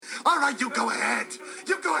All right, you go ahead.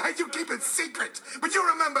 You go ahead, you keep it secret. But you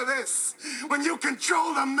remember this. When you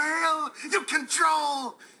control the mail, you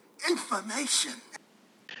control information.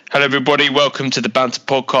 Hello, everybody. Welcome to the Banter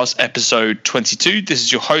Podcast, episode 22. This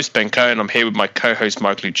is your host, Ben Cohen. I'm here with my co-host,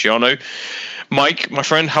 Mike Luciano. Mike, my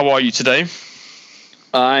friend, how are you today?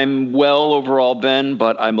 I'm well overall, Ben,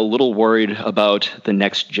 but I'm a little worried about the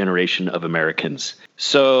next generation of Americans.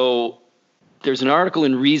 So there's an article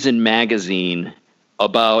in Reason magazine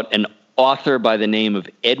about an author by the name of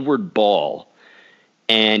Edward Ball,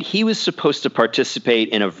 and he was supposed to participate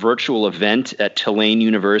in a virtual event at Tulane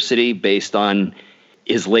University based on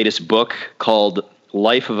his latest book called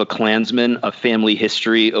Life of a Klansman, A Family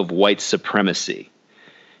History of White Supremacy.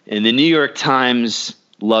 And the New York Times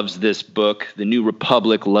loves this book. The New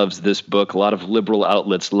Republic loves this book. A lot of liberal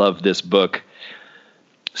outlets love this book.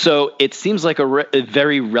 So it seems like a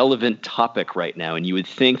very relevant topic right now. And you would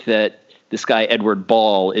think that this guy, Edward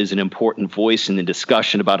Ball, is an important voice in the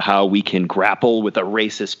discussion about how we can grapple with a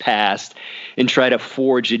racist past and try to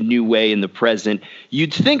forge a new way in the present.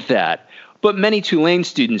 You'd think that. But many Tulane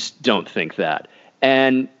students don't think that.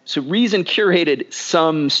 And so Reason curated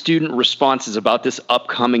some student responses about this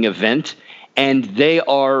upcoming event, and they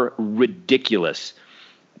are ridiculous.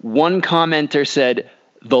 One commenter said,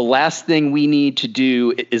 "The last thing we need to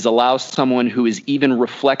do is allow someone who is even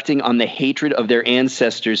reflecting on the hatred of their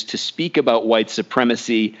ancestors to speak about white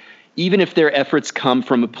supremacy, even if their efforts come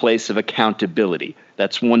from a place of accountability."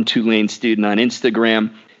 That's one Tulane student on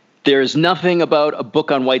Instagram. "There is nothing about a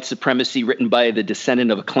book on white supremacy written by the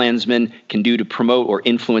descendant of a Klansman can do to promote or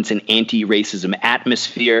influence an anti-racism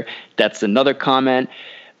atmosphere." That's another comment.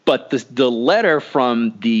 But the letter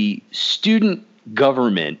from the student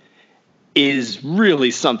government is really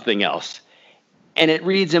something else. And it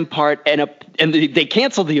reads in part, and they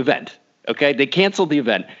canceled the event. Okay, they canceled the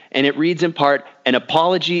event. And it reads in part, "An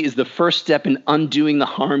apology is the first step in undoing the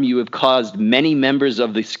harm you have caused many members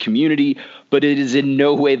of this community, but it is in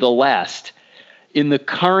no way the last. In the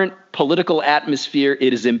current political atmosphere,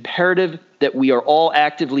 it is imperative that we are all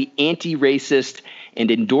actively anti-racist, and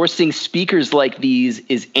endorsing speakers like these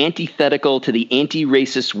is antithetical to the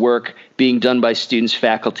anti-racist work being done by students,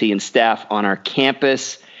 faculty, and staff on our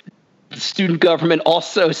campus." The student government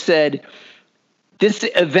also said, "This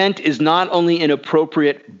event is not only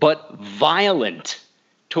inappropriate, but violent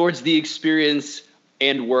towards the experience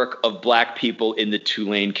and work of Black people in the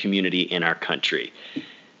Tulane community in our country."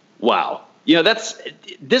 Wow. You know, this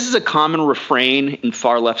is a common refrain in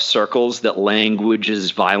far left circles, that language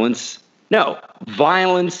is violence. No,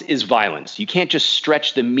 violence is violence. You can't just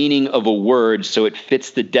stretch the meaning of a word so it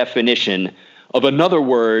fits the definition of another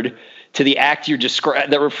word to the act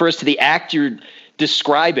that refers to the act you're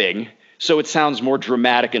describing, so it sounds more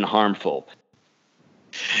dramatic and harmful.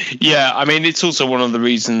 Yeah, I mean, it's also one of the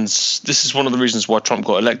reasons. This is one of the reasons why Trump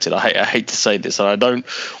got elected. I hate to say this, and I don't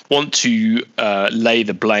want to lay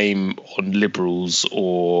the blame on liberals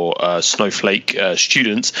or snowflake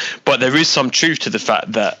students, but there is some truth to the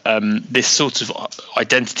fact that this sort of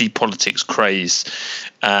identity politics craze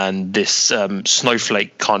and this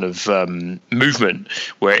snowflake kind of movement,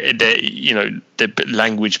 where the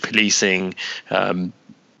language policing,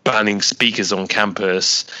 banning speakers on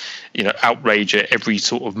campus, outrage at every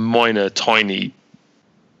sort of minor, tiny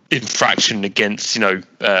infraction against,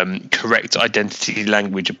 correct identity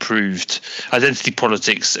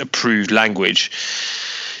politics approved language.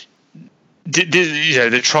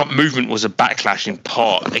 The Trump movement was a backlash in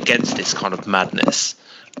part against this kind of madness.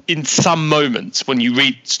 In some moments, when you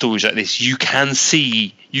read stories like this, you can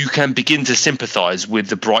begin to sympathize with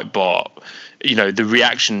the Breitbart, the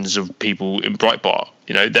reactions of people in Breitbart,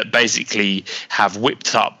 that basically have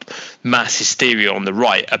whipped up mass hysteria on the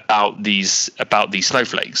right about these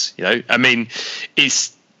snowflakes. I mean,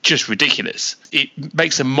 it's just ridiculous. It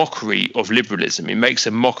makes a mockery of liberalism. It makes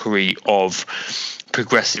a mockery of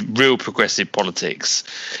real progressive politics,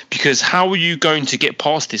 because how are you going to get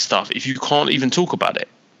past this stuff if you can't even talk about it?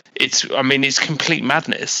 It's complete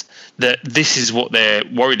madness that this is what they're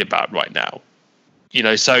worried about right now.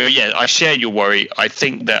 So yeah, I share your worry. I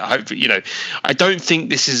think that hopefully, I don't think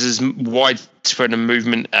this is as widespread a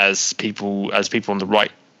movement as people on the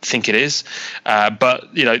right think it is. But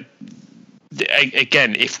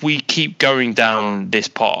again, if we keep going down this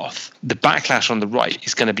path, the backlash on the right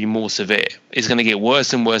is going to be more severe. It's going to get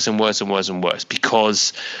worse and worse and worse and worse and worse,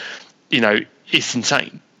 because it's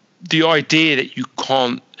insane. The idea that you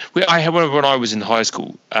can't. I had when I was in high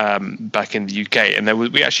school back in the UK, and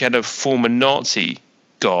we actually had a former Nazi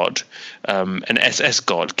guard, an SS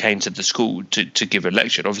guard, came to the school to give a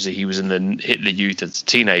lecture. Obviously, he was in the Hitler Youth as a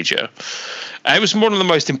teenager. And it was one of the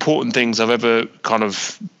most important things I've ever kind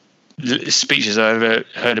of speeches I've ever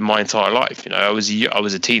heard in my entire life. I was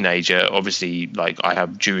a teenager. Obviously, like, I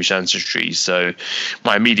have Jewish ancestry, so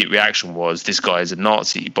my immediate reaction was, this guy is a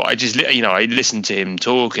Nazi. But I just, I listened to him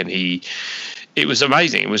talk, and it was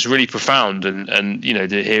amazing. It was really profound, and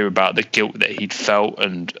to hear about the guilt that he'd felt,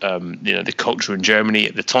 and the culture in Germany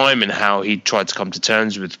at the time, and how he tried to come to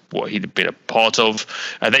terms with what he'd been a part of,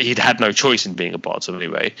 that he'd had no choice in being a part of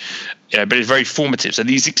anyway. But it's very formative. So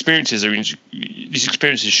these experiences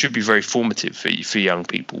should be very formative for young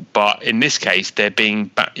people. But in this case, they're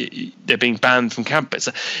being banned from campus.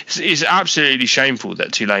 It's absolutely shameful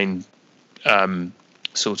that Tulane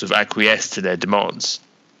sort of acquiesced to their demands.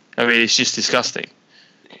 I mean, it's just disgusting.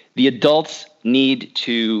 The adults need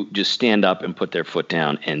to just stand up and put their foot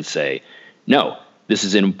down and say, no, this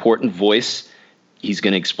is an important voice. He's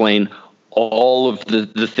going to explain all of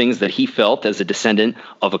the things that he felt as a descendant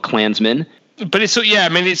of a Klansman. But it's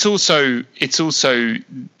also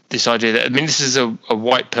this idea that, this is a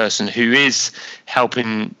white person who is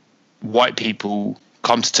helping white people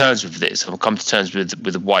come to terms with this, or come to terms with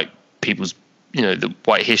the white people's, the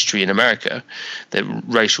white history in America, the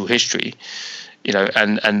racial history,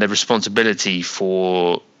 and the responsibility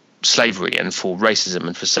for slavery and for racism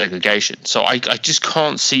and for segregation. So I just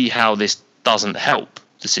can't see how this doesn't help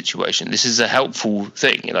the situation. This is a helpful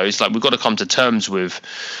thing. It's like, we've got to come to terms with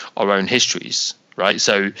our own histories, right?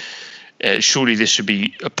 So surely this should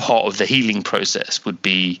be a part of the healing process, would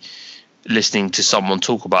be listening to someone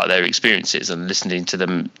talk about their experiences and listening to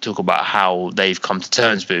them talk about how they've come to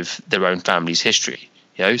terms with their own family's history.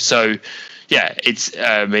 So yeah, it's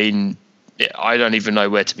I don't even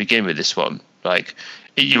know where to begin with this one. Like,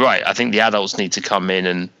 you're right. I think the adults need to come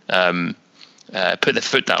in and put their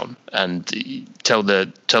foot down and tell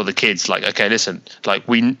the kids, like, okay, listen, like,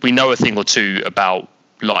 we know a thing or two about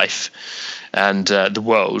life and the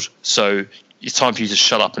world, so it's time for you to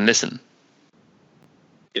shut up and listen.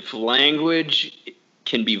 If language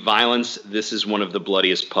can be violence, this is one of the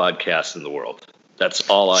bloodiest podcasts in the world. That's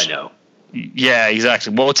all I know. Yeah,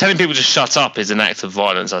 exactly. Well, telling people to shut up is an act of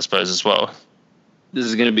violence, I suppose, as well. This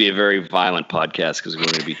is going to be a very violent podcast, because we're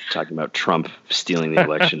going to be talking about Trump stealing the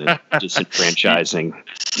election and disenfranchising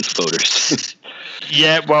voters.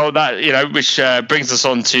 Yeah, well, that which brings us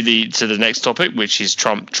on to the next topic, which is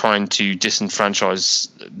Trump trying to disenfranchise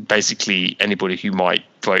basically anybody who might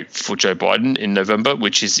vote for Joe Biden in November,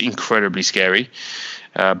 which is incredibly scary.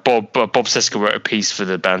 Bob Sesker wrote a piece for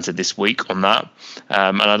the Banter this week on that,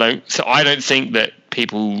 and I don't think that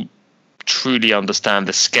people truly understand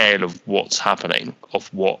the scale of what's happening,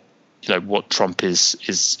 of what Trump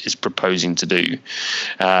is proposing to do,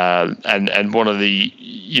 and one of the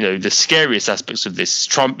the scariest aspects of this,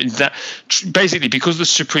 Trump, is that basically, because the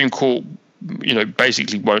Supreme Court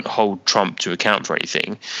basically won't hold Trump to account for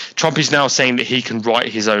anything, Trump is now saying that he can write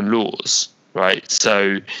his own laws, right?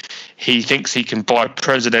 So he thinks he can, by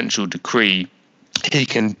presidential decree, he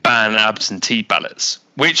can ban absentee ballots,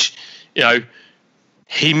 which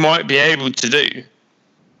he might be able to do.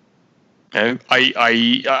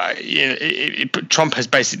 Trump has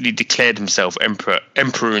basically declared himself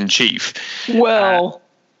emperor in chief. Well,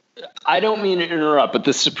 I don't mean to interrupt, but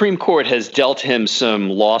the Supreme Court has dealt him some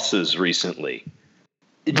losses recently.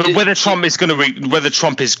 But whether Trump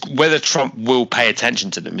will pay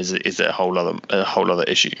attention to them is a whole other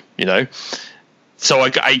issue. So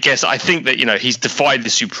I guess I think that he's defied the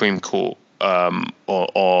Supreme Court on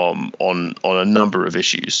a number of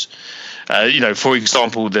issues. For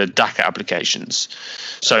example, the DACA applications.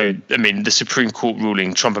 So, the Supreme Court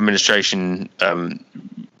ruling, Trump administration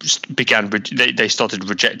they started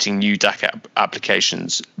rejecting new DACA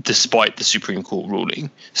applications despite the Supreme Court ruling.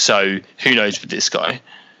 So who knows with this guy?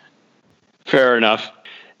 Fair enough.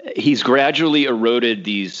 He's gradually eroded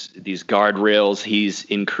these guardrails. He's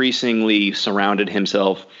increasingly surrounded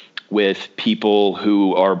himself with people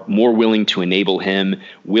who are more willing to enable him,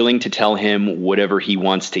 willing to tell him whatever he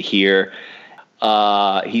wants to hear.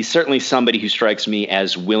 He's certainly somebody who strikes me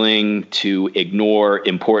as willing to ignore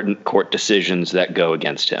important court decisions that go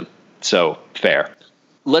against him. So, fair.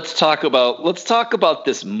 Let's talk about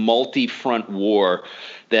this multi-front war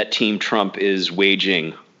that Team Trump is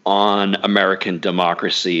waging on American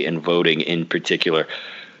democracy and voting in particular.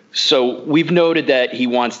 So we've noted that he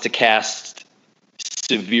wants to cast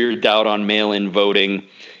severe doubt on mail-in voting.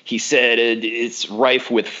 He said it's rife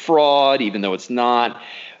with fraud, even though it's not.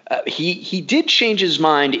 He did change his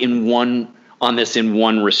mind in one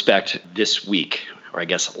respect this week, or I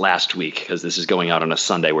guess last week, because this is going out on a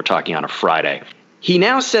Sunday. We're talking on a Friday. He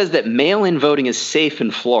now says that mail-in voting is safe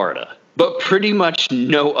in Florida, but pretty much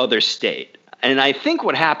no other state. And I think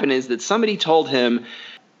what happened is that somebody told him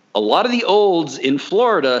a lot of the olds in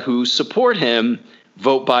Florida who support him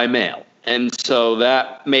vote by mail. And so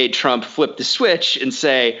that made Trump flip the switch and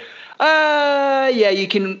say, yeah, you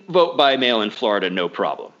can vote by mail in Florida, no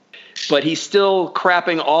problem. But he's still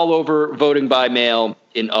crapping all over voting by mail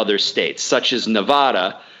in other states, such as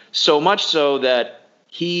Nevada, so much so that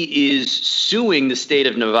he is suing the state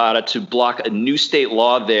of Nevada to block a new state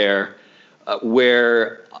law there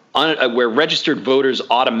where registered voters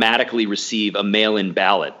automatically receive a mail-in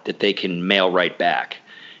ballot that they can mail right back.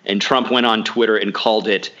 And Trump went on Twitter and called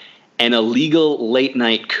it an illegal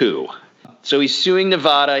late-night coup. So he's suing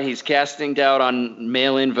Nevada. He's casting doubt on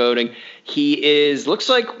mail-in voting. Looks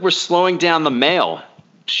like we're slowing down the mail.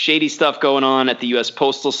 Shady stuff going on at the U.S.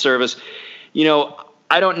 Postal Service. You know,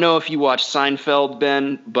 I don't know if you watched Seinfeld,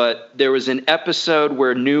 Ben, but there was an episode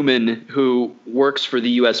where Newman, who works for the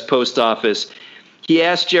U.S. Post Office, he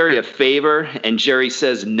asked Jerry a favor, and Jerry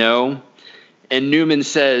says no. And Newman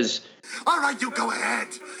says, all right, you go ahead.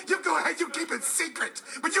 You go ahead, you keep it secret.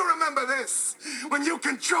 But you remember this. When you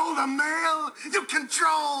control the mail, you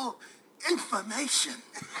control information.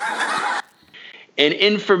 And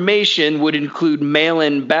information would include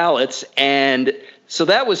mail-in ballots. And so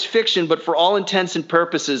that was fiction, but for all intents and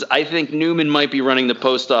purposes, I think Newman might be running the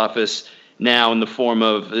post office now in the form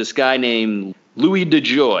of this guy named Louis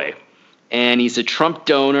DeJoy. And he's a Trump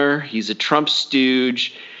donor. He's a Trump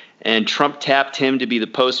stooge. And Trump tapped him to be the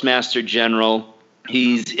postmaster general.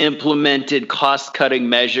 He's implemented cost-cutting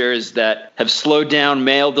measures that have slowed down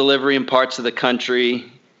mail delivery in parts of the country,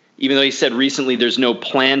 even though he said recently there's no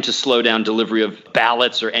plan to slow down delivery of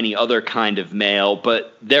ballots or any other kind of mail.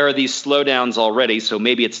 But there are these slowdowns already, so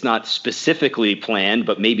maybe it's not specifically planned,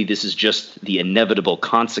 but maybe this is just the inevitable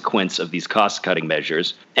consequence of these cost-cutting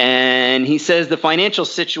measures. And he says the financial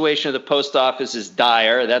situation of the post office is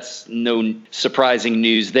dire. That's no surprising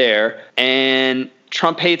news there. And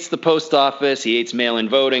Trump hates the post office. He hates mail-in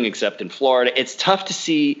voting, except in Florida. It's tough to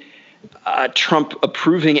see Trump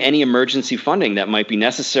approving any emergency funding that might be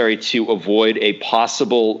necessary to avoid a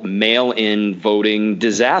possible mail-in voting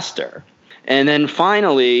disaster. And then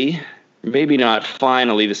finally, maybe not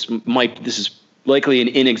finally, this is likely an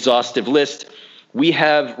inexhaustive list. We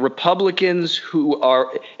have Republicans who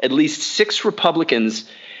are, at least 6 Republicans,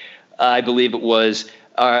 I believe it was,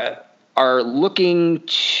 are looking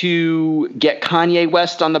to get Kanye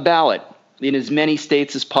West on the ballot in as many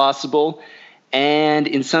states as possible. And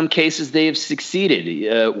in some cases, they have succeeded.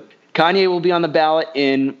 Kanye will be on the ballot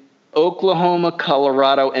in Oklahoma,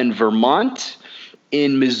 Colorado, and Vermont,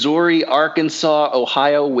 in Missouri, Arkansas,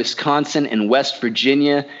 Ohio, Wisconsin, and West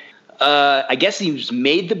Virginia. I guess he's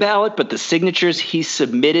made the ballot, but the signatures he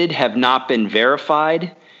submitted have not been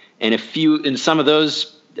verified. And in some of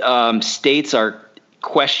those states are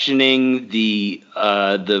questioning the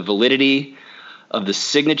validity of the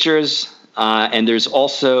signatures. And there's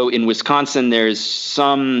also, in Wisconsin, there's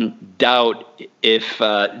some doubt if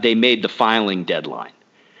they made the filing deadline.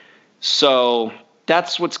 So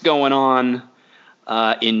that's what's going on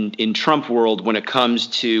in Trump world when it comes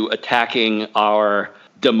to attacking our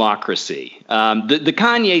democracy. The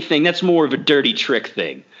Kanye thing, that's more of a dirty trick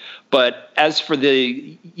thing. But as for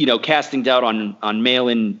the, casting doubt on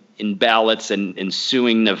mail-in ballots and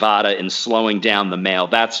suing Nevada and slowing down the mail,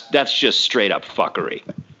 that's just straight up fuckery.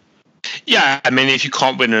 Yeah, I mean, if you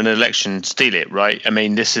can't win an election, steal it, right? I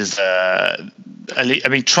mean, this is.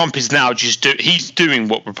 Trump is now he's doing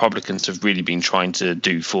what Republicans have really been trying to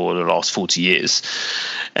do for the last 40 years,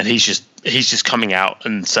 and he's just coming out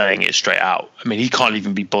and saying it straight out. I mean, he can't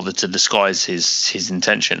even be bothered to disguise his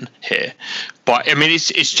intention here. But I mean,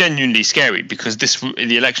 it's genuinely scary because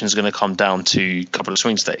the election is going to come down to a couple of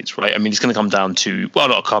swing states, right? I mean, it's going to come down to, well,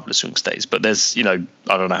 not a couple of swing states, but there's, I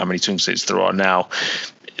don't know how many swing states there are now.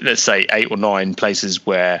 Let's say 8 or 9 places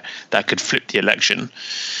where that could flip the election.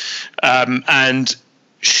 And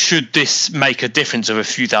should this make a difference of a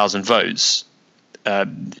few thousand votes,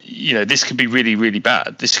 this could be really, really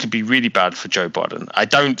bad. This could be really bad for Joe Biden. I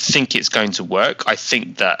don't think it's going to work. I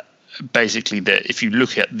think that basically that if you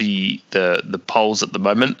look at the polls at the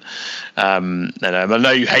moment, and I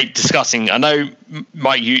know you hate discussing. I know,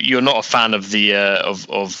 Mike, you're not a fan of the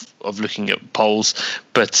of looking at polls,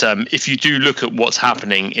 but if you do look at what's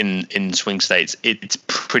happening in swing states, it's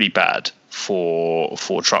pretty bad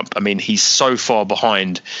for Trump. I mean, he's so far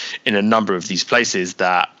behind in a number of these places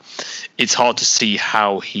that it's hard to see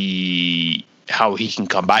how he can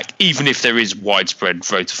come back, even if there is widespread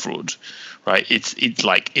voter fraud. Right,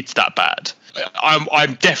 it's that bad.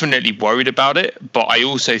 I'm definitely worried about it, but I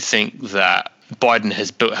also think that Biden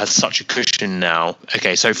has such a cushion now.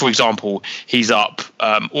 Okay, so for example, he's up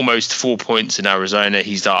almost 4 points in Arizona.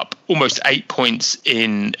 He's up almost 8 points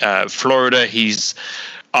in Florida. He's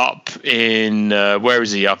up in where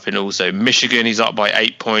is he up in? Also Michigan, he's up by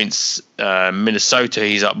 8 points. Minnesota,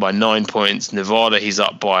 he's up by 9 points. Nevada, he's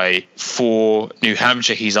up by 4. New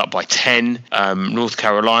Hampshire, he's up by 10. North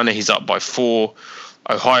Carolina, he's up by 4.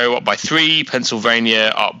 Ohio up by 3,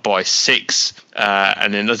 Pennsylvania up by 6,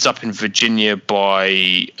 and then it's up in Virginia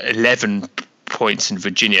by 11 points in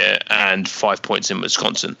Virginia and 5 points in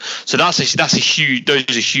Wisconsin. So that's a huge. Those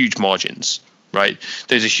are huge margins, right?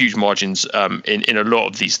 Those are huge margins in a lot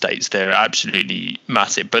of these states. They're absolutely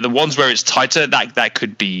massive. But the ones where it's tighter, that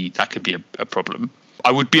could be a problem.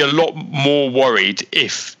 I would be a lot more worried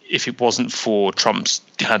if it wasn't for Trump's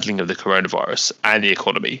handling of the coronavirus and the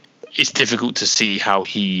economy. It's difficult to see how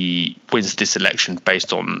he wins this election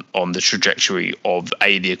based on the trajectory of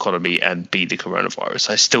A, the economy, and B, the coronavirus.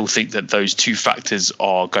 I still think that those two factors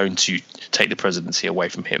are going to take the presidency away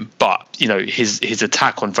from him. But, his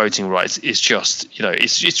attack on voting rights is just,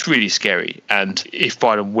 it's really scary. And if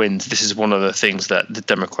Biden wins, this is one of the things that the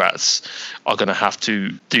Democrats are going to have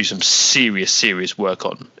to do some serious work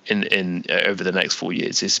on in over the next 4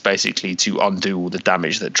 years. It's basically to undo all the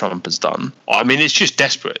damage that Trump has done. I mean, it's just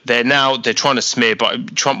desperate. They're trying to smear,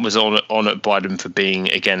 but Trump was on at Biden for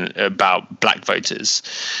being, again, about black voters.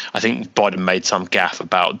 I think Biden made some gaffe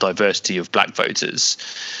about diversity of black voters.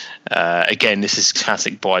 Again, this is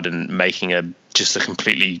classic Biden making it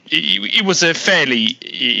was a fairly,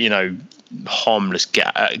 harmless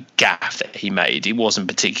gaffe that he made. It wasn't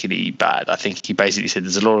particularly bad. I think he basically said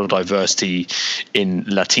there's a lot of diversity in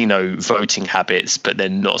Latino voting habits, but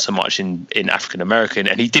then not so much in African American,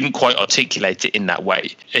 and he didn't quite articulate it in that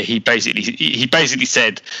way. He basically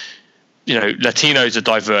said, Latinos are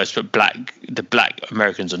diverse, but the black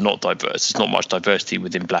Americans are not diverse. There's not much diversity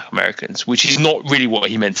within black Americans, which is not really what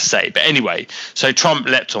he meant to say. But anyway, so Trump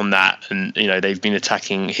leapt on that, and they've been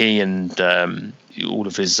attacking, he and all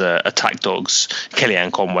of his attack dogs,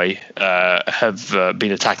 Kellyanne Conway, have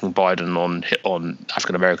been attacking Biden on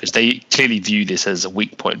African Americans. They clearly view this as a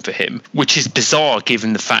weak point for him, which is bizarre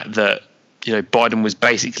given the fact that Biden was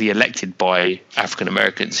basically elected by African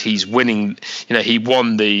Americans. He's winning. He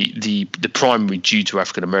won the primary due to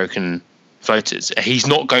African American voters. He's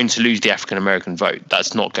not going to lose the African American vote.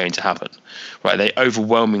 That's not going to happen, right? They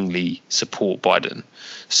overwhelmingly support Biden.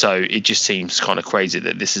 So it just seems kind of crazy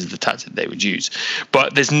that this is the tactic they would use.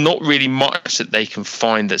 But there's not really much that they can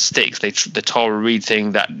find that sticks. The Tara Reid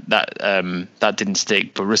thing that didn't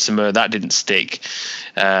stick. Burisma, that didn't stick.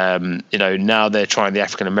 Now they're trying the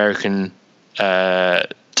African American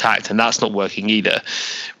tact, and that's not working either.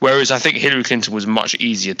 Whereas I think Hillary Clinton was a much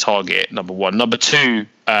easier target, number one. Number two,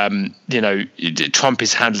 Trump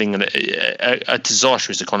is handling a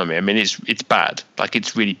disastrous economy. I mean, it's bad. Like,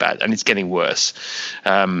 it's really bad, and it's getting worse.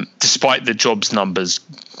 Despite the jobs numbers,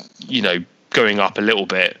 going up a little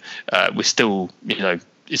bit, we're still,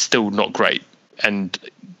 it's still not great, and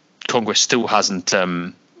Congress still hasn't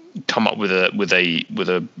come up with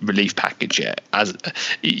a relief package yet.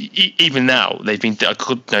 Even now, they've been,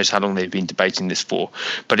 God knows how long they've been debating this for,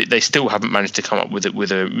 but they still haven't managed to come up with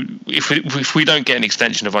a if we don't get an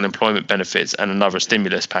extension of unemployment benefits and another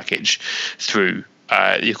stimulus package through,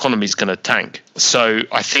 the economy is going to tank. So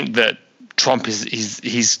I think that Trump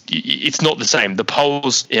it's not the same. The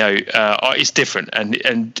polls, it's different, and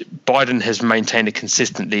Biden has maintained a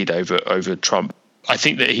consistent lead over Trump. I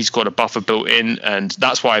think that he's got a buffer built in, and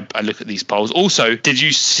that's why I look at these polls. Also, did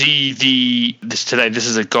you see this today? This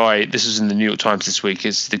is a guy, this was in the New York Times this week,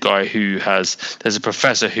 is the guy there's a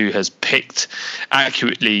professor who has picked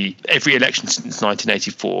accurately every election since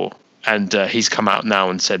 1984. And he's come out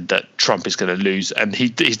now and said that Trump is going to lose. And he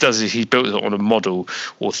built it on a model,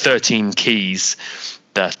 or 13 keys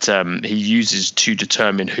that he uses to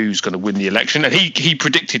determine who's going to win the election. And he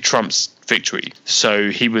predicted Trump's victory. So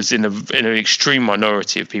he was in an extreme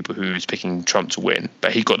minority of people who was picking Trump to win,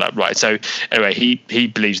 but he got that right. So anyway, he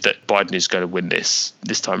believes that Biden is going to win this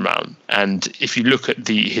time round. And if you look at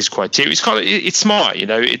his criteria, it's smart. It's smart.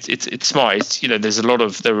 There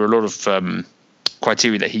are a lot of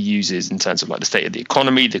criteria that he uses in terms of like the state of the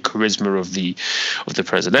economy, the charisma of the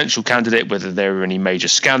presidential candidate, whether there are any major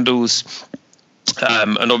scandals.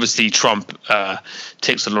 And obviously Trump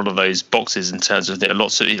ticks a lot of those boxes in terms of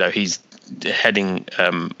he's heading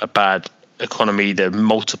a bad economy. There are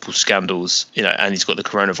multiple scandals, and he's got the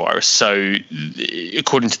coronavirus. So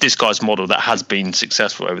according to this guy's model that has been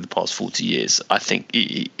successful over the past 40 years, I think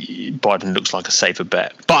Biden looks like a safer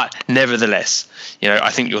bet. But nevertheless,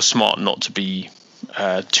 I think you're smart not to be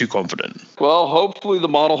too confident. Well, hopefully the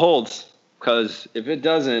model holds. because if it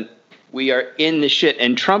doesn't, we are in the shit.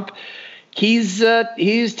 And Trump, he's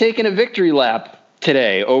taken a victory lap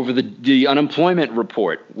today over the unemployment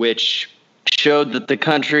report, which showed that the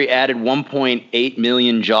country added 1.8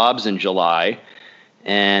 million jobs in July,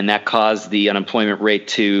 and that caused the unemployment rate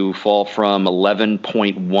to fall from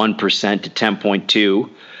 11.1% to 10.2%.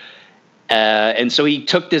 And so he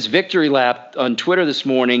took this victory lap on Twitter this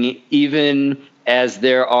morning, even as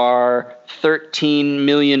there are 13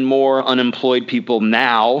 million more unemployed people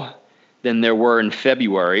now than there were in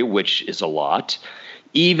February, which is a lot.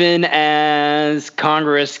 Even as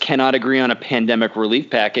Congress cannot agree on a pandemic relief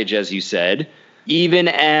package, as you said, even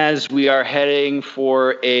as we are heading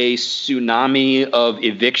for a tsunami of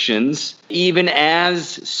evictions, even as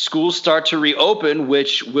schools start to reopen,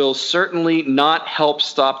 which will certainly not help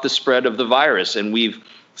stop the spread of the virus. And we've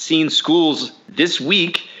seen schools this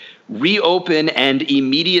week reopen and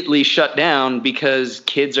immediately shut down because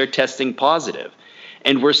kids are testing positive.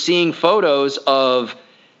 And we're seeing photos of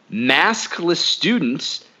maskless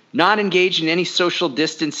students not engaged in any social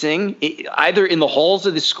distancing, either in the halls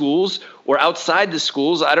of the schools or outside the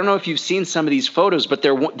schools. I don't know if you've seen some of these photos, but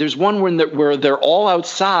there's one where they're all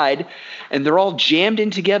outside and they're all jammed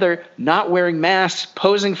in together, not wearing masks,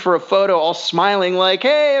 posing for a photo, all smiling like,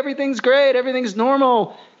 hey, everything's great, everything's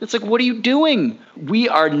normal. It's like, what are you doing? We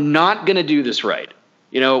are not going to do this right.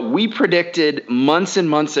 You know, we predicted months and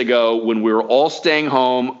months ago when we were all staying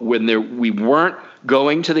home, when we weren't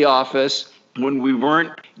going to the office, when we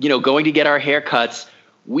weren't, going to get our haircuts,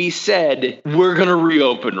 we said we're going to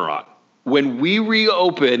reopen wrong. When we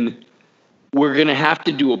reopen, we're going to have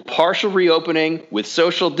to do a partial reopening with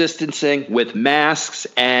social distancing, with masks,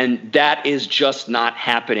 and that is just not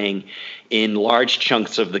happening in large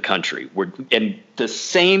chunks of the country. And the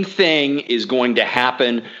same thing is going to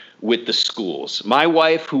happen with the schools. My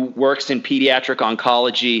wife, who works in pediatric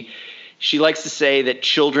oncology, she likes to say that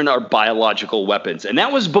children are biological weapons. And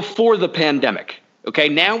that was before the pandemic. Okay,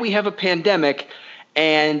 now we have a pandemic,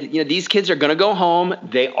 and these kids are going to go home.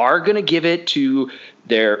 They are going to give it to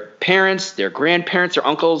their parents, their grandparents, their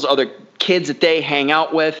uncles, other kids that they hang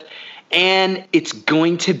out with. And it's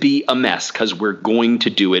going to be a mess because we're going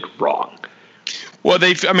to do it wrong. Well,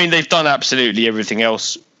 they've done absolutely everything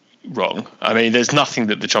else wrong. I mean, there's nothing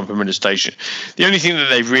that the Trump administration, the only thing that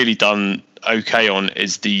they've really done okay on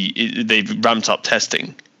is they've ramped up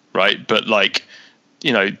testing, right? But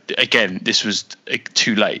again, this was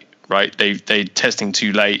too late, right? They testing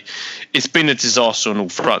too late. It's been a disaster on all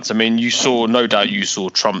fronts. I mean, no doubt you saw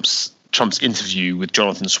Trump's interview with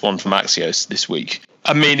Jonathan Swan from Axios this week.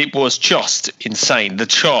 I mean, it was just insane. The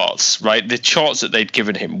charts, right? The charts that they'd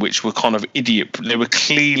given him, which were kind of idiot, they were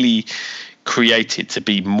clearly created to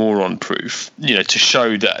be moron proof, to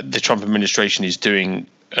show that the Trump administration is doing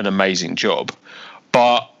an amazing job.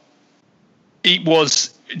 But it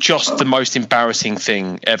was just the most embarrassing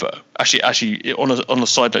thing ever. Actually, on a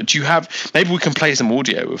side note, do you have, maybe we can play some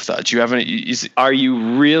audio of that? Do you have any? Are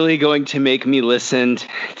you really going to make me listen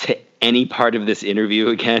to any part of this interview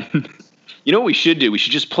again? You know what we should do? We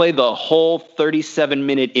should just play the whole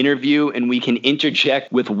 37-minute interview, and we can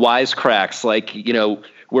interject with wisecracks like,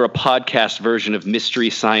 we're a podcast version of Mystery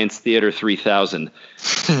Science Theater 3000.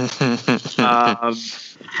 Yeah.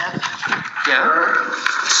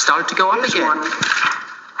 Started to go up again.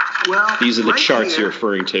 Well, these are the right charts here, you're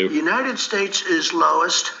referring to. The United States is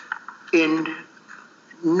lowest in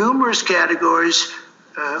numerous categories.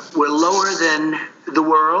 We're lower than the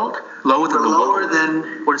world. Lower than we're the lower world?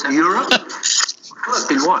 than What is that? Europe.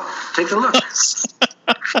 Look, In what? take a look.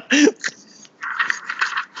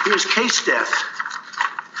 Here's case death.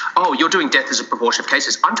 Oh, you're doing death as a proportion of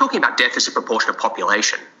cases. I'm talking about death as a proportion of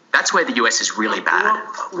population. That's where the US is really bad.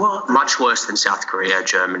 Well, Much worse than South Korea,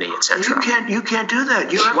 Germany, etc. you can't do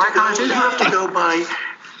that. You have Why to can't I go, do you that? have to go by.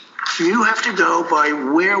 You have to go by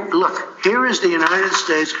where. Look, here is the United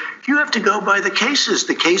States. You have to go by the cases.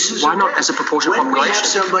 The cases. Why are not there. as a proportion of when population? We have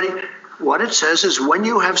somebody. What it says is when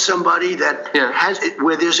you have somebody that has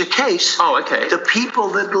where there's a case. Oh, okay. The people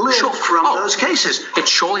that live from those cases.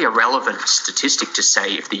 It's surely a relevant statistic to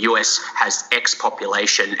say if the US has X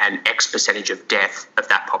population and X percentage of death of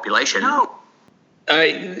that population. No.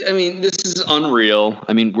 I mean, this is unreal.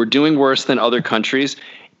 I mean, we're doing worse than other countries,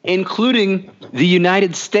 including the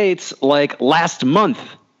United States, last month,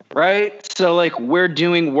 right? So, we're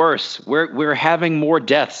doing worse. We're having more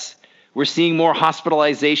deaths. We're seeing more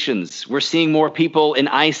hospitalizations. We're seeing more people in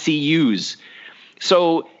ICUs.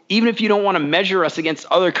 So even if you don't want to measure us against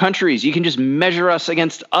other countries, you can just measure us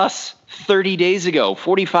against us 30 days ago,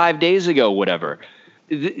 45 days ago, whatever.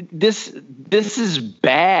 This is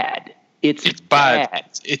bad. It's bad.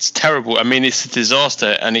 It's terrible. I mean, it's a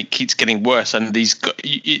disaster, and it keeps getting worse. And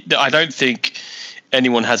I don't think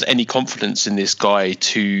anyone has any confidence in this guy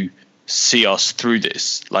to see us through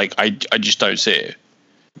this. Like, I just don't see it.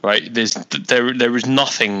 Right? There is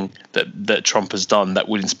nothing that Trump has done that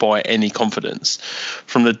would inspire any confidence.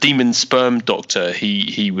 From the demon sperm doctor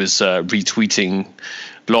he was retweeting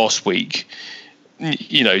last week,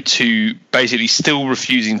 to basically still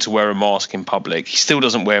refusing to wear a mask in public. He still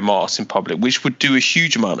doesn't wear masks in public, which would do a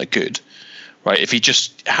huge amount of good, right? If he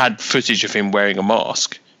just had footage of him wearing a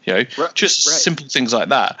mask, simple things like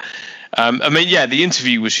that. The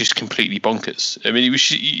interview was just completely bonkers. I mean, it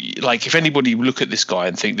was like, if anybody look at this guy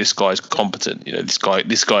and think this guy's competent, this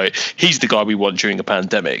guy, he's the guy we want during a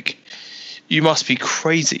pandemic, you must be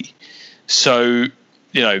crazy. So,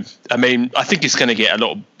 I think it's going to get a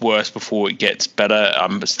lot worse before it gets better.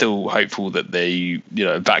 I'm still hopeful that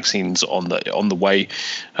vaccines on the way.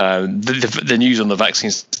 The news on the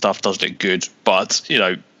vaccine stuff does look good, but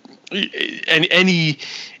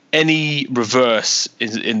any reverse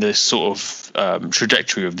in the sort of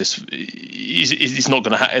trajectory of this is not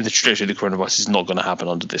going to happen. The trajectory of the coronavirus is not going to happen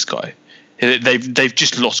under this guy. They've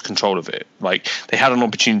just lost control of it. Like, they had an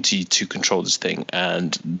opportunity to control this thing,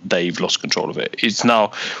 and they've lost control of it. It's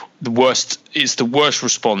now the worst. It's the worst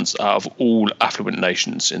response out of all affluent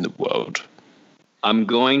nations in the world. I'm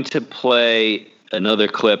going to play another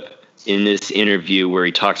clip in this interview where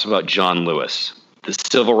he talks about John Lewis, the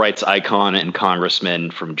civil rights icon and congressman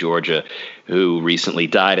from Georgia who recently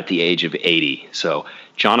died at the age of 80. So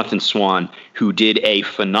Jonathan Swan, who did a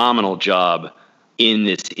phenomenal job in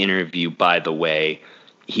this interview, by the way,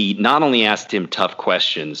 he not only asked him tough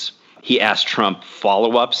questions, he asked Trump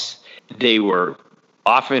follow-ups. They were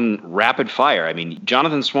often rapid fire. I mean,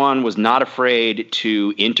 Jonathan Swan was not afraid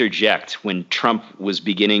to interject when Trump was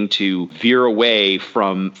beginning to veer away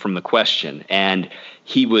from the question. And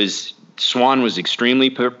Swan was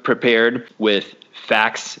extremely prepared with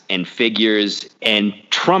facts and figures, and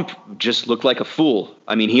Trump just looked like a fool.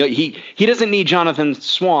 I mean, he doesn't need Jonathan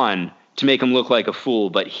Swan to make him look like a fool,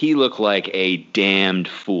 but he looked like a damned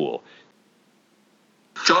fool.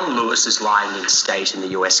 John Lewis is lying in state in the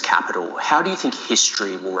US Capitol. How do you think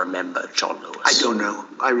history will remember John Lewis? I don't know.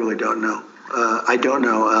 I really don't know. I don't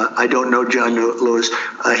know. I don't know John Lewis.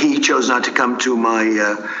 He chose not to come to my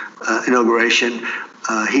inauguration.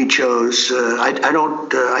 He chose.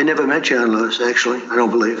 I never met John Lewis, actually. I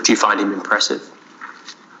don't believe. Do you find him impressive?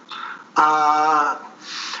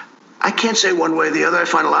 I can't say one way or the other. I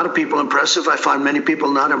find a lot of people impressive. I find many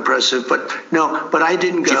people not impressive. But I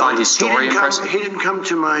didn't go. Do you find his story impressive? He didn't come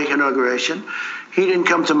to my inauguration. He didn't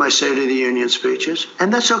come to my State of the Union speeches.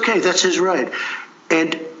 And that's okay. That's his right.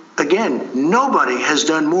 And again, nobody has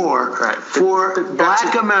done more for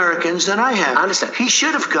black Americans than I have. I understand. He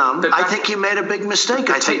should have come. I think he made a big mistake.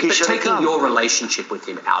 I think he should have come. Taking your relationship with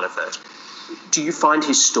him out of it, do you find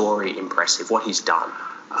his story impressive, what he's done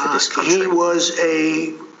for this country? He was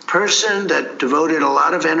a person that devoted a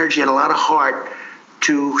lot of energy and a lot of heart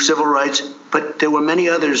to civil rights, but there were many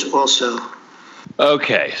others also.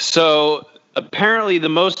 Okay, so apparently the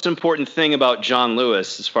most important thing about John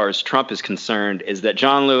Lewis, as far as Trump is concerned, is that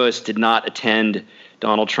John Lewis did not attend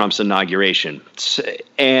Donald Trump's inauguration.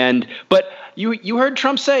 But you heard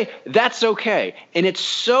Trump say, that's okay. And it's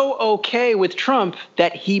so okay with Trump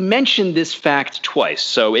that he mentioned this fact twice,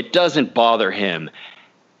 so it doesn't bother him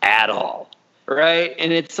at all. Right.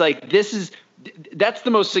 And it's like, that's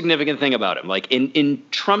the most significant thing about him. Like, in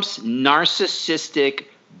Trump's narcissistic,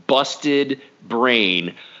 busted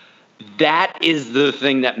brain, that is the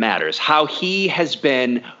thing that matters. How he has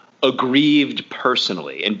been aggrieved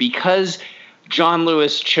personally. And because John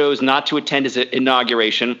Lewis chose not to attend his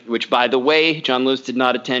inauguration, which, by the way, John Lewis did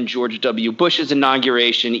not attend George W. Bush's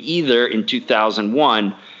inauguration either in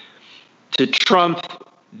 2001, to Trump,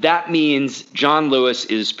 that means John Lewis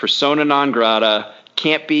is persona non grata,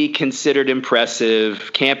 can't be considered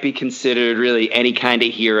impressive, can't be considered really any kind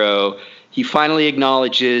of hero. He finally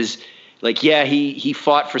acknowledges, like, yeah, he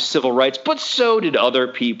fought for civil rights, but so did other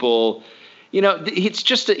people. He's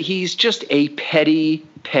just a petty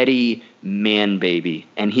man baby,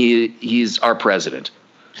 and he's our president.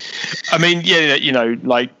 I mean,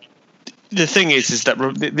 like, the thing is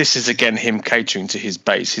that this is again him catering to his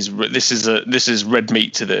base. This is red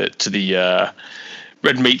meat to the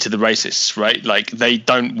racists, right? Like, they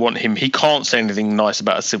don't want him. He can't say anything nice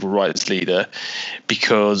about a civil rights leader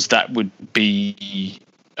because that would be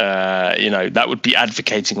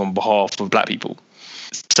advocating on behalf of black people.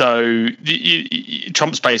 So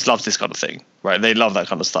Trump's base loves this kind of thing, right? They love that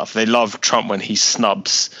kind of stuff. They love Trump when he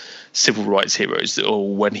snubs civil rights heroes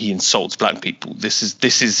or when he insults black people. This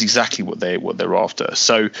is exactly what they're after.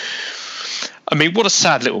 So, I mean, what a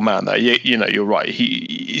sad little man, though. You know, you're right.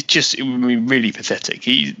 He's just, I mean, really pathetic.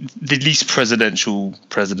 He's the least presidential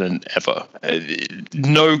president ever.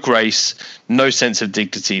 No grace, no sense of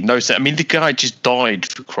dignity, I mean, the guy just died,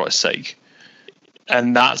 for Christ's sake.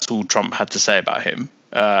 And that's all Trump had to say about him.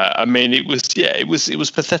 I mean, it was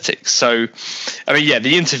pathetic. So, I mean, yeah,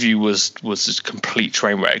 the interview was a complete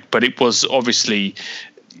train wreck, but it was obviously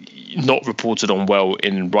not reported on well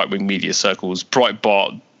in right-wing media circles.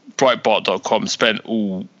 Breitbart.com spent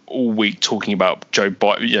all week talking about Joe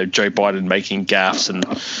Biden making gaffes and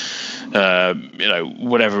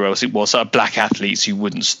whatever else it was. Black athletes who were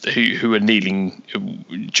kneeling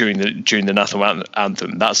during the national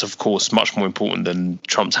anthem. That's of course much more important than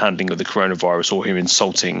Trump's handling of the coronavirus or him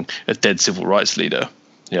insulting a dead civil rights leader.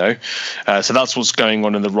 So that's what's going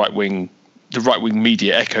on in the right wing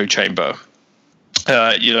media echo chamber.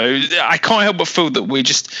 I can't help but feel that we're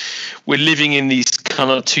living in these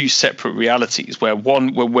kind of two separate realities where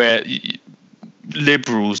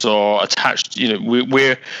liberals are attached,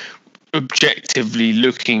 we're objectively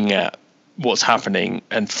looking at what's happening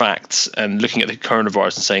and facts and looking at the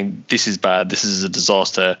coronavirus and saying this is bad, this is a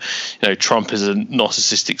disaster, Trump is a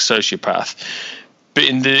narcissistic sociopath. But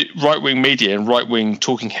in the right-wing media and right-wing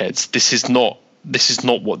talking heads, this is not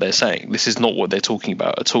what they're saying. This is not what they're talking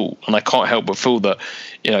about at all. And I can't help but feel that,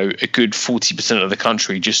 a good 40% of the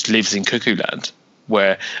country just lives in cuckoo land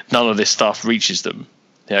where none of this stuff reaches them.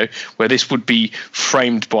 Where this would be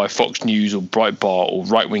framed by Fox News or Breitbart or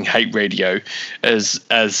right-wing hate radio as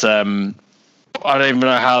I don't even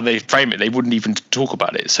know how they frame it. They wouldn't even talk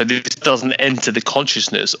about it. So this doesn't enter the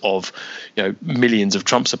consciousness of, millions of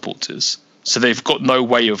Trump supporters. So they've got no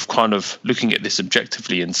way of kind of looking at this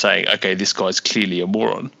objectively and saying, okay, this guy's clearly a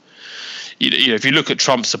moron. If you look at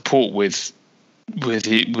Trump's support with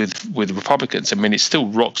Republicans, I mean, it's still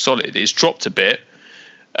rock solid. It's dropped a bit,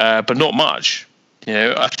 but not much.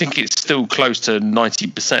 I think it's still close to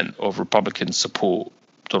 90% of Republicans support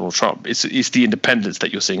Donald Trump. It's the independents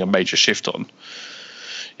that you're seeing a major shift on.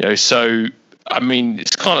 So I mean,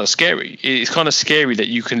 it's kind of scary. It's kind of scary that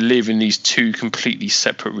you can live in these two completely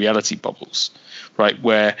separate reality bubbles, right?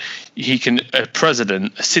 Where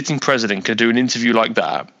a sitting president, can do an interview like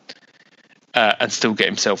that and still get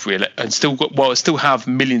himself reelected, and still have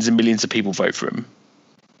millions and millions of people vote for him.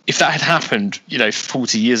 If that had happened,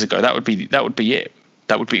 40 years ago, that would be it.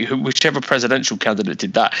 That would be whichever presidential candidate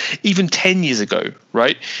did that. Even 10 years ago,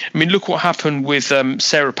 right? I mean, look what happened with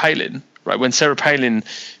Sarah Palin, right? When Sarah Palin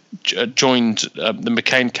joined the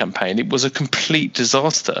McCain campaign, it was a complete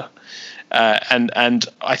disaster, and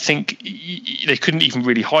I think they couldn't even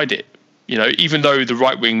really hide it. Even though the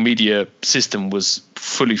right-wing media system was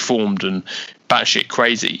fully formed and batshit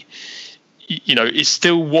crazy, it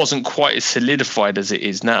still wasn't quite as solidified as it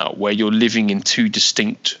is now, where you're living in two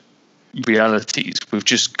distinct realities with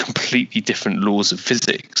just completely different laws of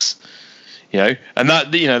physics. And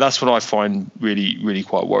that's what I find really, really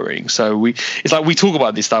quite worrying. So it's like we talk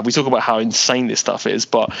about this stuff, we talk about how insane this stuff is,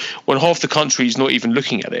 but when half the country is not even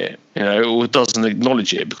looking at it, or doesn't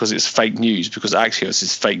acknowledge it because it's fake news, because Axios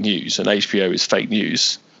is fake news and HBO is fake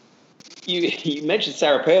news. You mentioned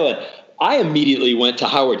Sarah Palin. I immediately went to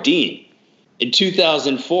Howard Dean in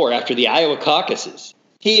 2004 after the Iowa caucuses.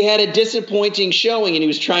 He had a disappointing showing, and he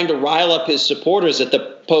was trying to rile up his supporters at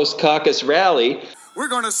the post-caucus rally. We're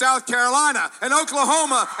going to South Carolina and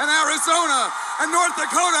Oklahoma and Arizona and North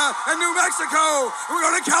Dakota and New Mexico. And we're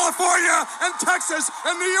going to California and Texas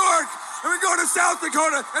and New York. And we're going to South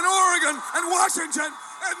Dakota and Oregon and Washington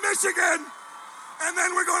and Michigan. And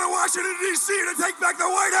then we're going to Washington, D.C. to take back the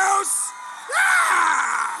White House.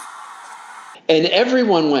 Ah! And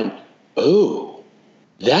everyone went, oh,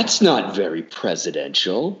 that's not very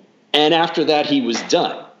presidential. And after that, he was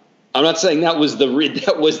done. I'm not saying that was the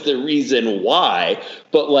reason why,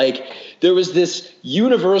 but there was this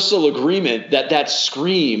universal agreement that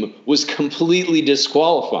scream was completely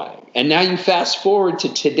disqualifying. And now you fast forward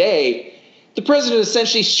to today, the president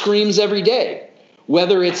essentially screams every day,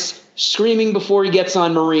 whether it's screaming before he gets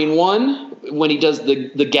on Marine One, when he does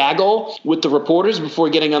the gaggle with the reporters before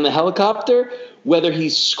getting on the helicopter, whether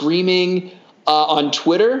he's screaming on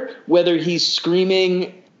Twitter, whether he's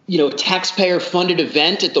screaming, taxpayer-funded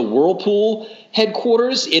event at the Whirlpool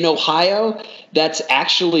headquarters in Ohio. That's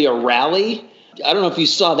actually a rally. I don't know if you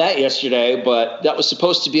saw that yesterday, but that was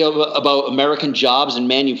supposed to be about American jobs and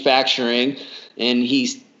manufacturing. And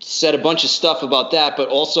he's said a bunch of stuff about that, but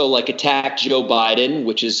also like attacked Joe Biden,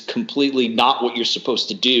 which is completely not what you're supposed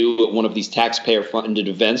to do at one of these taxpayer-funded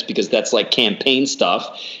events, because that's like campaign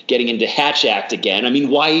stuff, getting into Hatch Act again. I mean,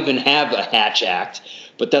 why even have a Hatch Act?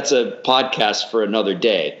 But that's a podcast for another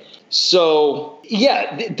day. So,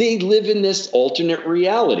 yeah, they live in this alternate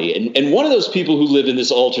reality. And one of those people who live in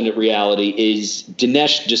this alternate reality is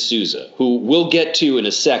Dinesh D'Souza, who we'll get to in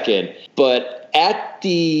a second. But at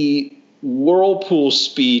the whirlpool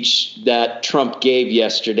speech that Trump gave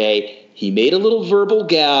yesterday, he made a little verbal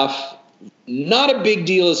gaffe. Not a big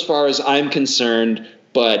deal as far as I'm concerned,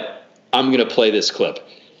 but I'm going to play this clip.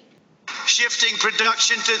 Shifting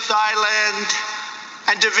production to Thailand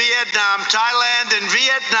and to Vietnam. Thailand and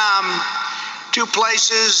Vietnam, two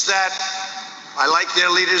places that I like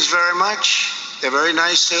their leaders very much. They're very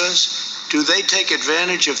nice to us. Do they take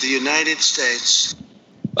advantage of the United States?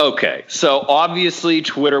 Okay, so obviously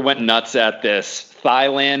Twitter went nuts at this.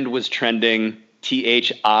 Thighland was trending, Thighland,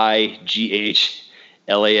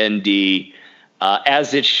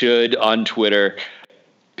 as it should on Twitter.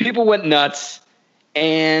 People went nuts,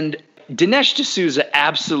 and Dinesh D'Souza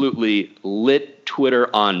absolutely lit Twitter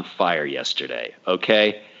on fire yesterday,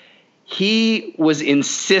 okay? He was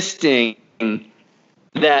insisting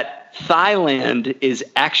that Thighland is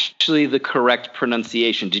actually the correct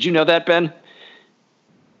pronunciation. Did you know that, Ben?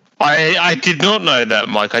 I did not know that,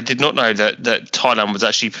 Mike. I did not know that Thailand was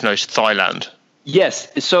actually pronounced Thighland.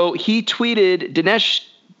 Yes. So Dinesh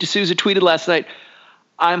D'Souza tweeted last night,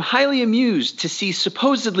 I'm highly amused to see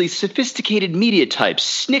supposedly sophisticated media types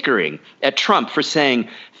snickering at Trump for saying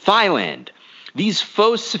Thailand. These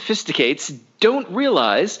faux sophisticates don't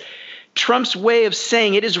realize Trump's way of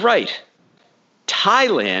saying it is right.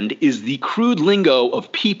 Thailand is the crude lingo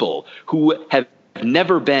of people who have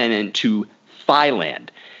never been to Thailand.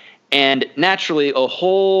 And naturally, a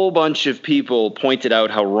whole bunch of people pointed out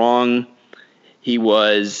how wrong he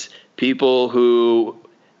was. People who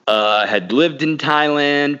had lived in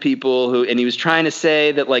Thailand, and he was trying to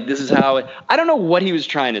say that, like, this is how I don't know what he was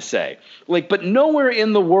trying to say. Like, but nowhere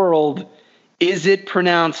in the world is it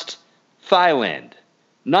pronounced Thailand.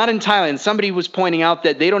 Not in Thailand. Somebody was pointing out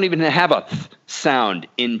that they don't even have a th sound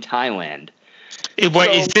in Thailand.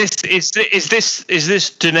 Wait, is this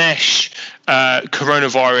Dinesh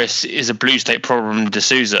coronavirus is a blue state problem,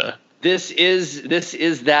 D'Souza? This is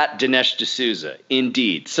that Dinesh D'Souza,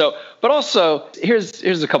 indeed. So, but also here's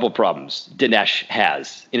a couple of problems Dinesh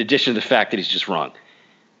has, in addition to the fact that he's just wrong.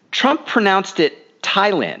 Trump pronounced it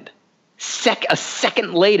Thailand a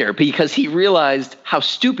second later because he realized how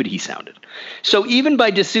stupid he sounded. So even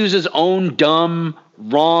by D'Souza's own dumb,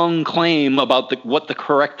 wrong claim about what the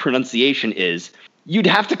correct pronunciation is, you'd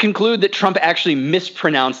have to conclude that Trump actually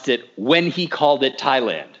mispronounced it when he called it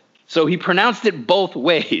Thailand. So he pronounced it both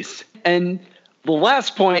ways. And the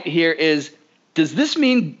last point here is, does this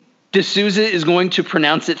mean D'Souza is going to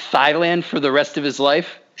pronounce it Thailand for the rest of his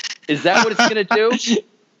life? Is that what it's going to do?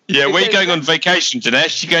 Yeah, where are you going on vacation,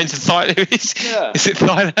 Dinesh? You going to Thailand? Yeah. Is it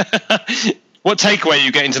Thailand? What takeaway are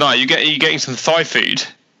you getting tonight? Are you getting some Thai food?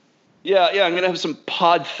 Yeah, I'm going to have some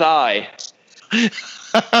pad Thai. I'm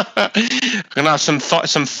gonna have some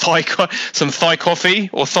Thai coffee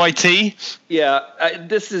or Thai tea. Yeah,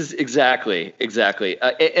 this is exactly.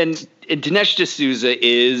 And Dinesh D'Souza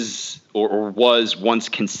is or was once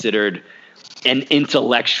considered an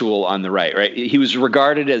intellectual on the right? He was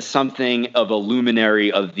regarded as something of a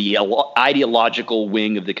luminary of the ideological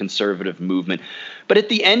wing of the conservative movement. But at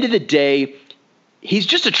the end of the day, he's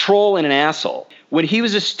just a troll and an asshole. When he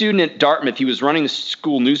was a student at Dartmouth, he was running the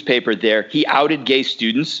school newspaper there. He outed gay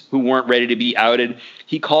students who weren't ready to be outed.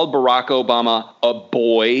 He called Barack Obama a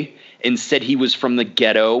boy and said he was from the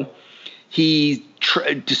ghetto.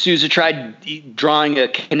 D'Souza tried drawing a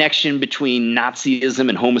connection between Nazism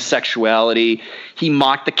and homosexuality. He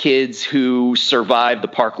mocked the kids who survived the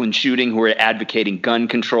Parkland shooting who were advocating gun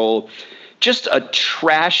control. Just a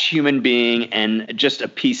trash human being and just a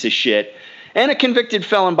piece of shit. And a convicted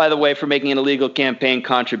felon, by the way, for making an illegal campaign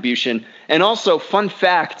contribution. And also, fun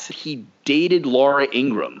fact, he dated Laura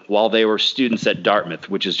Ingraham while they were students at Dartmouth,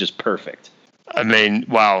 which is just perfect. I mean,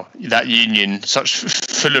 wow, that union, such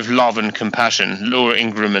full of love and compassion. Laura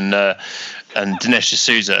Ingraham and Dinesh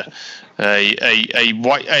D'Souza, a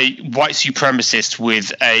white supremacist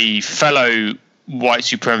with a fellow white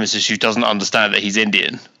supremacist who doesn't understand that he's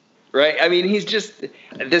Indian. Right? I mean,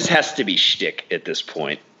 this has to be shtick at this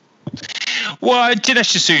point. Well,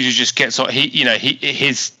 Dinesh D'Souza just gets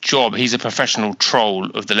his job. He's a professional troll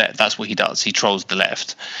of the left. That's what he does. He trolls the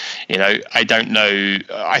left. I don't know.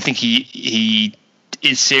 I think he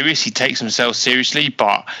is serious. He takes himself seriously,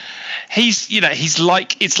 but He's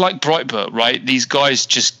like, it's like Breitbart, right? These guys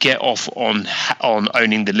just get off on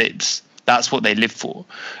owning the libs. That's what they live for.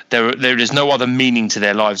 There is no other meaning to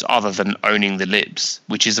their lives other than owning the libs,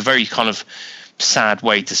 which is a very kind of sad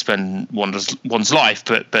way to spend one's life,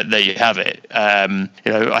 but there you have it.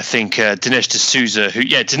 I think Dinesh D'Souza,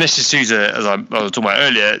 as I was talking about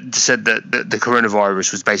earlier, said that the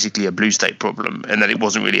coronavirus was basically a blue state problem and that it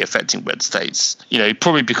wasn't really affecting red states.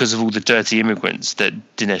 Probably because of all the dirty immigrants that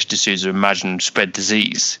Dinesh D'Souza imagined spread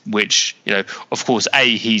disease. Which, of course,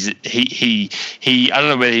 he I don't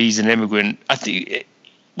know whether he's an immigrant. I think,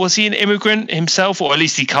 was he an immigrant himself, or at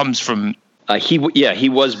least he comes from. He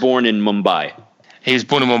was born in Mumbai. He was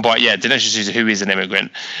born in Mumbai, Dinesh D'Souza, who is an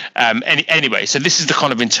immigrant. Anyway, so this is the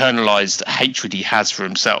kind of internalized hatred he has for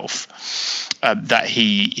himself, that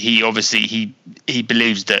he obviously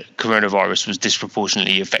believes that coronavirus was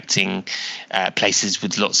disproportionately affecting places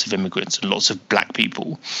with lots of immigrants and lots of black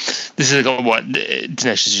people. This is what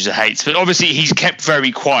Dinesh D'Souza hates. But obviously he's kept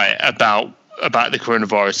very quiet about the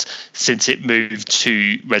coronavirus since it moved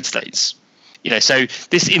to red states. So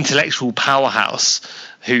this intellectual powerhouse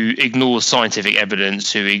who ignores scientific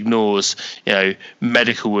evidence, who ignores,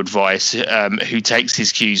 medical advice, who takes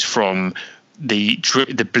his cues from the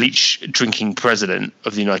bleach drinking president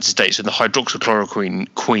of the United States and the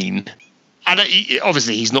hydroxychloroquine queen. And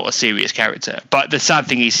obviously he's not a serious character, but the sad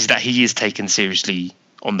thing is that he is taken seriously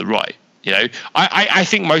on the right. I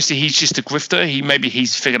think mostly he's just a grifter.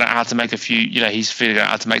 He's figured out how to make he's figured out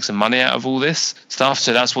how to make some money out of all this stuff.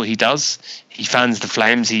 So that's what he does. He fans the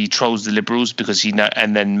flames. He trolls the liberals because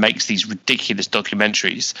and then makes these ridiculous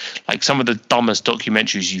documentaries, like some of the dumbest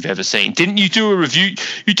documentaries you've ever seen. Didn't you do a review?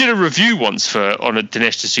 You did a review once on a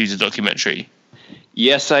Dinesh D'Souza documentary.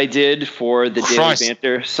 Yes, I did, for the Daily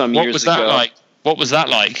Banter some years ago. What was that like? What was that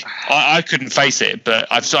like? I couldn't face it, but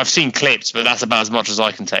I've seen clips, but that's about as much as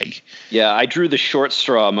I can take. Yeah, I drew the short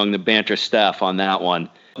straw among the Banter staff on that one.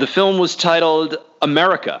 The film was titled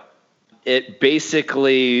America. It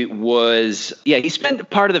basically was, he spent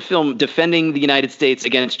part of the film defending the United States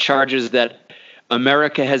against charges that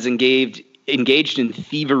America has engaged in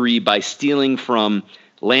thievery by stealing from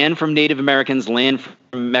land from Native Americans, land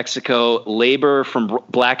from Mexico, labor from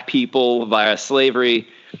black people via slavery,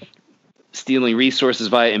 stealing resources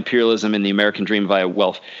via imperialism, and the American dream via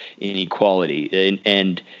wealth inequality.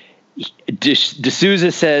 And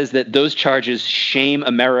D'Souza says that those charges shame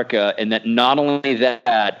America, and that not only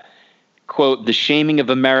that, quote, the shaming of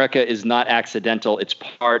America is not accidental, it's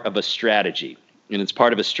part of a strategy. And it's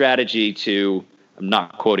part of a strategy to, I'm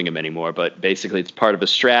not quoting him anymore, but basically it's part of a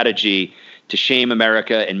strategy to shame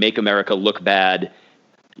America and make America look bad.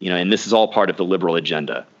 And this is all part of the liberal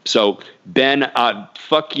agenda. So, Ben,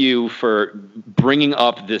 fuck you for bringing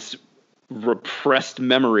up this repressed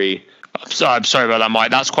memory. I'm sorry about that, Mike.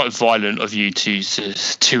 That's quite violent of you to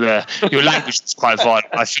your language is quite violent.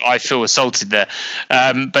 I feel assaulted there.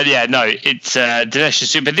 But yeah, no, it's Dinesh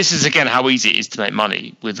D'Souza. But this is again how easy it is to make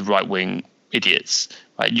money with right wing idiots.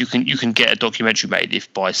 Right? You can get a documentary made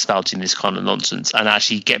by spouting this kind of nonsense and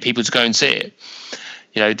actually get people to go and see it.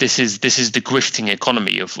 This is the grifting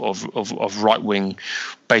economy of right wing,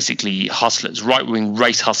 basically hustlers, right wing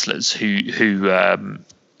race hustlers who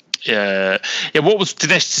what was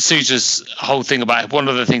Dinesh D'Souza's whole thing about? One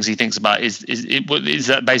of the things he thinks about is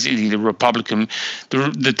that basically the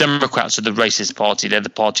the Democrats are the racist party. They're the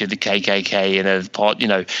party of the KKK, and they're the part,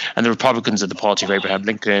 and the Republicans are the party of Abraham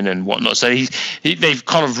Lincoln and whatnot. So they've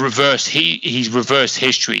kind of reversed. He's reversed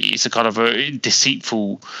history. It's a kind of a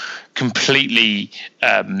deceitful, completely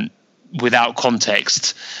without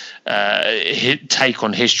context take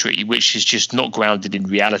on history, which is just not grounded in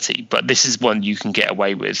reality. But this is one you can get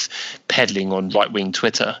away with peddling on right-wing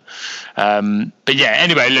Twitter. But yeah,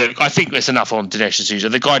 anyway, look, I think that's enough on Dinesh D'Souza.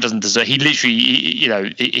 The guy doesn't deserve. He literally,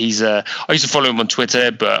 he's. I used to follow him on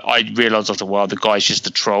Twitter, but I realised after a while the guy's just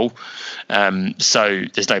a troll. So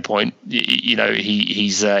there's no point.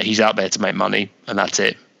 He's out there to make money, and that's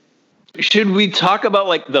it. Should we talk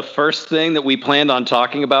about the first thing that we planned on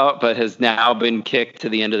talking about but has now been kicked to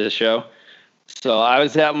the end of the show? So I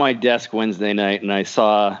was at my desk Wednesday night and I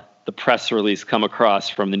saw the press release come across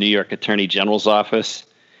from the New York Attorney General's office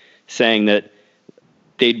saying that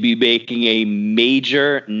they'd be making a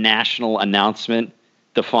major national announcement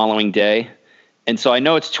the following day. And so I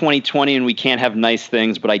know it's 2020 and we can't have nice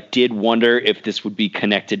things, but I did wonder if this would be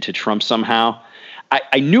connected to Trump somehow.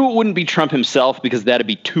 I knew it wouldn't be Trump himself because that'd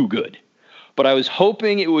be too good. But I was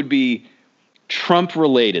hoping it would be Trump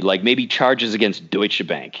related, like maybe charges against Deutsche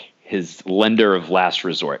Bank, his lender of last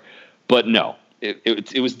resort. But no,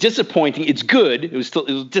 it was disappointing. It's good. It was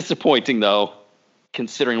disappointing, though,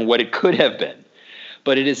 considering what it could have been.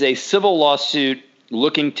 but it is a civil lawsuit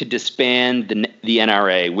looking to disband the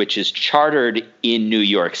NRA, which is chartered in New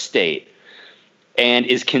York State and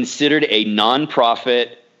is considered a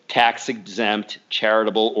nonprofit, tax-exempt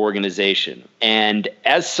charitable organization. And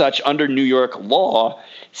as such, under New York law,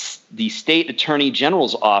 the state attorney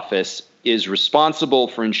general's office is responsible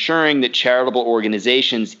for ensuring that charitable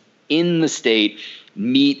organizations in the state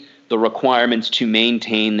meet the requirements to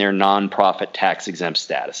maintain their nonprofit tax-exempt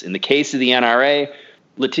status. In the case of the NRA,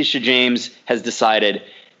 Letitia James has decided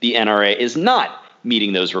the NRA is not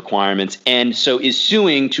meeting those requirements and so is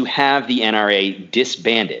suing to have the NRA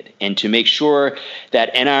disbanded and to make sure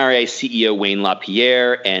that NRA CEO Wayne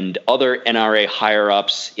LaPierre and other NRA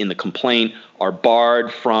higher-ups in the complaint are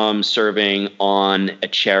barred from serving on a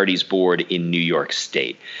charities board in New York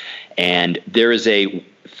State. And there is a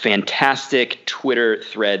fantastic Twitter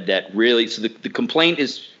thread that really, so the complaint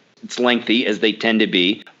it's lengthy, as they tend to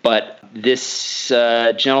be, but this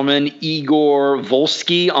gentleman, Igor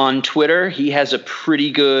Volsky on Twitter, he has a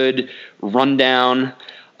pretty good rundown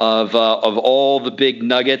of all the big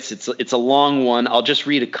nuggets. It's a long one. I'll just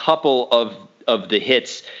read a couple of the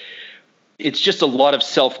hits. It's just a lot of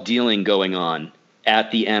self-dealing going on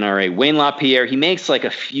at the NRA. Wayne LaPierre, he makes like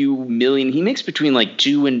a few million. He makes between like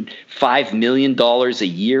 $2 and $5 million a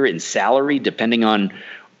year in salary, depending on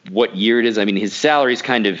what year it is. I mean, his salary's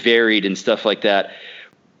kind of varied and stuff like that.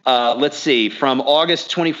 Let's see. From August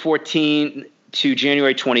 2014 to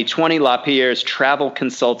January 2020, LaPierre's travel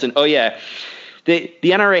consultant. Oh, yeah. The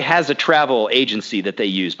NRA has a travel agency that they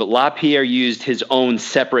use, but LaPierre used his own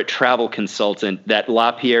separate travel consultant that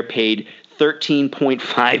LaPierre paid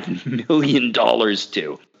 $13.5 million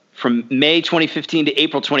to. From May 2015 to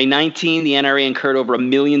April 2019, the NRA incurred over $1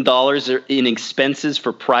 million in expenses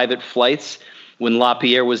for private flights when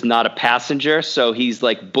LaPierre was not a passenger. So he's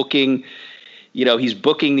like booking, he's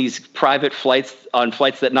booking these private flights on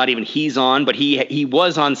flights that not even he's on, but he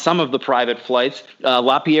was on some of the private flights.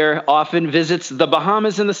 LaPierre often visits the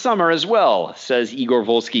Bahamas in the summer as well, says Igor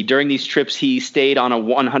Volsky. During these trips, he stayed on a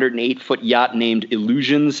 108-foot yacht named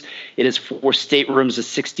Illusions. It has 4 staterooms, a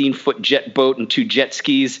 16-foot jet boat, and 2 jet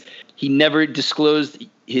skis. He never disclosed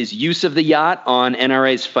his use of the yacht on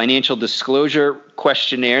NRA's financial disclosure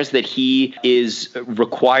questionnaires that he is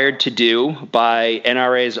required to do by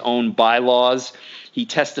NRA's own bylaws. He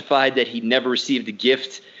testified that he never received a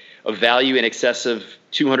gift of value in excess of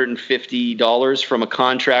 $250 from a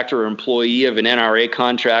contractor or employee of an NRA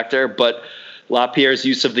contractor, but LaPierre's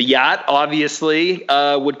use of the yacht obviously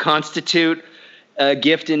would constitute a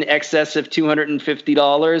gift in excess of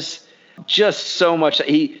 $250. Just so much.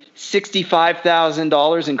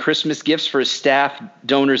 $65,000 in Christmas gifts for his staff,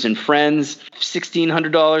 donors, and friends.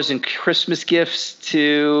 $1,600 in Christmas gifts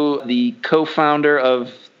to the co-founder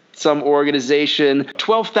of some organization.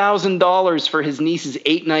 $12,000 for his niece's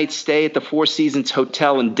 8-night stay at the Four Seasons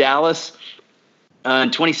Hotel in Dallas.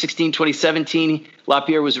 In 2016-2017,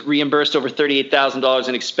 LaPierre was reimbursed over $38,000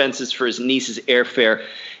 in expenses for his niece's airfare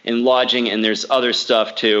and lodging, and there's other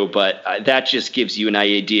stuff too, but that just gives you an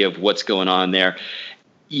idea of what's going on there.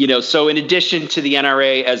 So in addition to the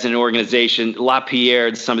NRA as an organization, LaPierre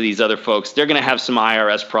and some of these other folks, they're going to have some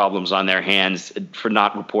IRS problems on their hands for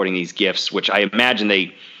not reporting these gifts, which I imagine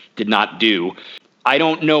they did not do. I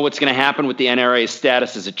don't know what's going to happen with the NRA's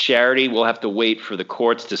status as a charity. We'll have to wait for the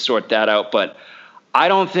courts to sort that out, but I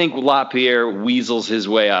don't think LaPierre weasels his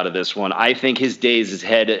way out of this one. I think his days as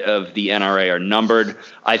head of the NRA are numbered.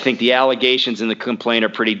 I think the allegations in the complaint are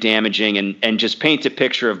pretty damaging and just paint a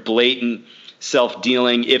picture of blatant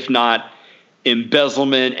self-dealing, if not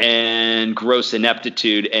embezzlement and gross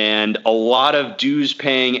ineptitude. And a lot of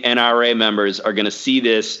dues-paying NRA members are going to see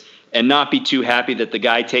this and not be too happy that the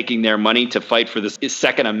guy taking their money to fight for the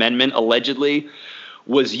Second Amendment, allegedly,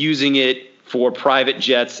 was using it for private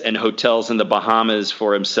jets and hotels in the Bahamas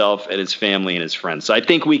for himself and his family and his friends. So I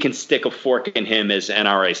think we can stick a fork in him as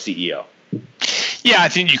NRA CEO. Yeah, I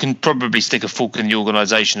think you can probably stick a fork in the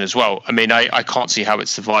organisation as well. I mean, I can't see how it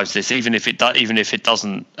survives this, even if it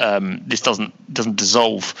doesn't. This doesn't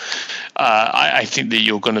dissolve. I think that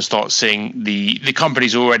you're going to start seeing the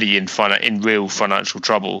company's already in real financial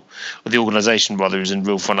trouble, or the organisation rather is in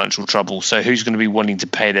real financial trouble. So who's going to be wanting to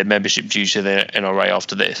pay their membership dues to the NRA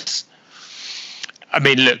after this? I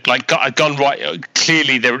mean, look, like a gun right.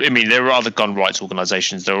 Clearly, there are other gun rights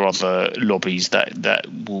organisations. There are other lobbies that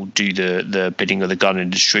will do the bidding of the gun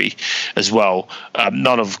industry as well.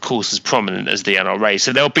 None, of course, as prominent as the NRA.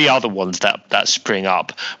 So there'll be other ones that spring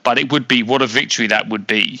up. But it would be what a victory that would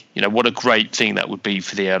be. What a great thing that would be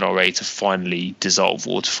for the NRA to finally dissolve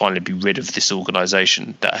or to finally be rid of this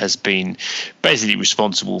organisation that has been basically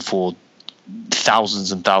responsible for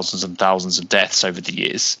thousands and thousands and thousands of deaths over the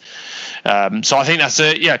years. So I think that's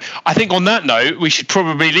I think on that note, we should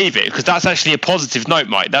probably leave it, because that's actually a positive note,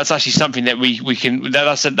 Mike. That's actually something that we can,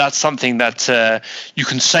 that's something that you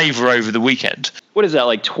can savor over the weekend. What is that,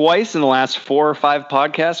 like twice in the last 4 or 5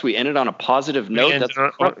 podcasts we ended on a positive note? That's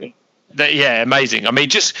incredible. Yeah, amazing. I mean,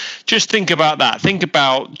 just think about that. Think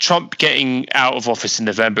about Trump getting out of office in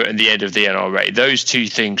November and the end of the NRA. Those 2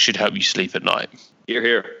 things should help you sleep at night. Hear,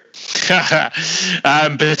 hear.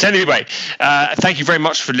 But anyway, thank you very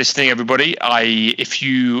much for listening, everybody. If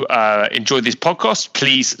you enjoyed this podcast,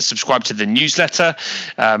 please subscribe to the newsletter.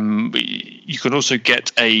 You can also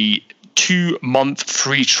get a 2-month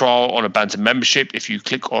free trial on a Banter membership if you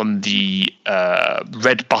click on the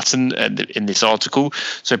red button in this article.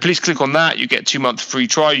 So please click on that. You get a 2-month free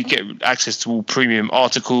trial. You get access to all premium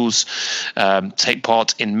articles, take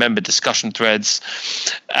part in member discussion threads.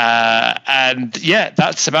 And yeah,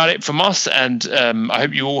 that's about it from us. And I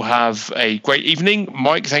hope you all have a great evening.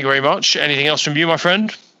 Mike, thank you very much. Anything else from you, my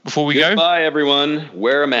friend, before we go? Goodbye, everyone.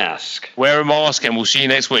 Wear a mask. Wear a mask, and we'll see you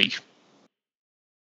next week.